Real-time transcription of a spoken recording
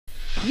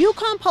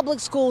Yukon Public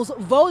Schools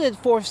voted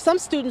for some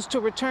students to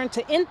return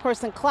to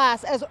in-person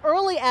class as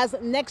early as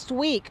next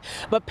week,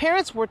 but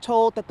parents were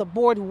told that the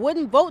board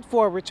wouldn't vote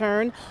for a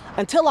return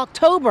until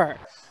October.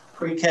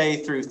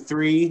 Pre-K through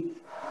 3,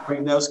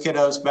 bring those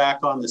kiddos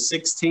back on the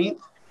 16th,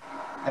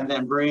 and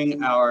then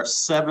bring our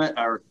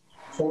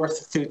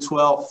 4th through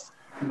 12th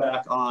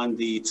back on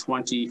the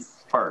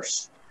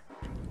 21st.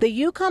 The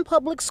Yukon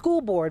Public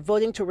School Board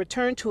voting to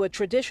return to a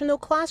traditional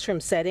classroom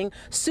setting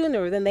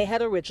sooner than they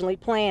had originally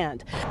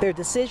planned. Their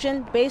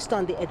decision based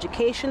on the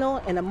educational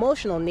and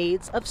emotional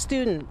needs of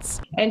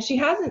students. And she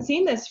hasn't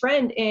seen this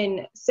friend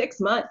in 6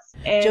 months.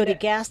 Jody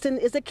Gaston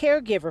is a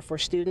caregiver for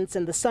students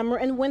in the summer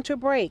and winter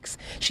breaks.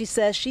 She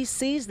says she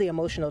sees the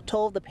emotional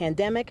toll the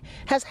pandemic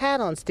has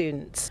had on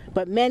students.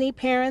 But many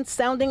parents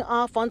sounding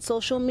off on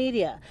social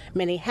media,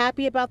 many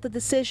happy about the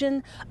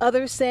decision,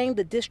 others saying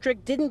the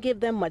district didn't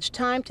give them much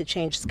time to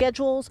change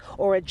schedules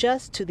or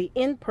adjust to the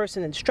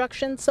in-person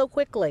instruction so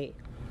quickly.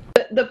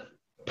 The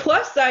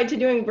plus side to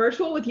doing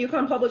virtual with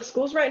Yukon Public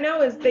Schools right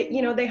now is that,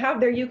 they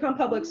have their Yukon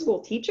Public School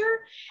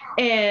teacher,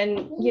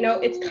 and,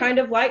 it's kind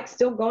of like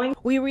still going.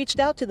 We reached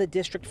out to the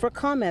district for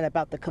comment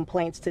about the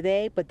complaints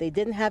today, but they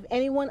didn't have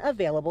anyone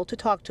available to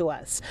talk to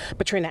us.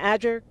 Patrina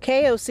Adger,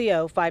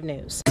 KOCO 5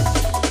 News.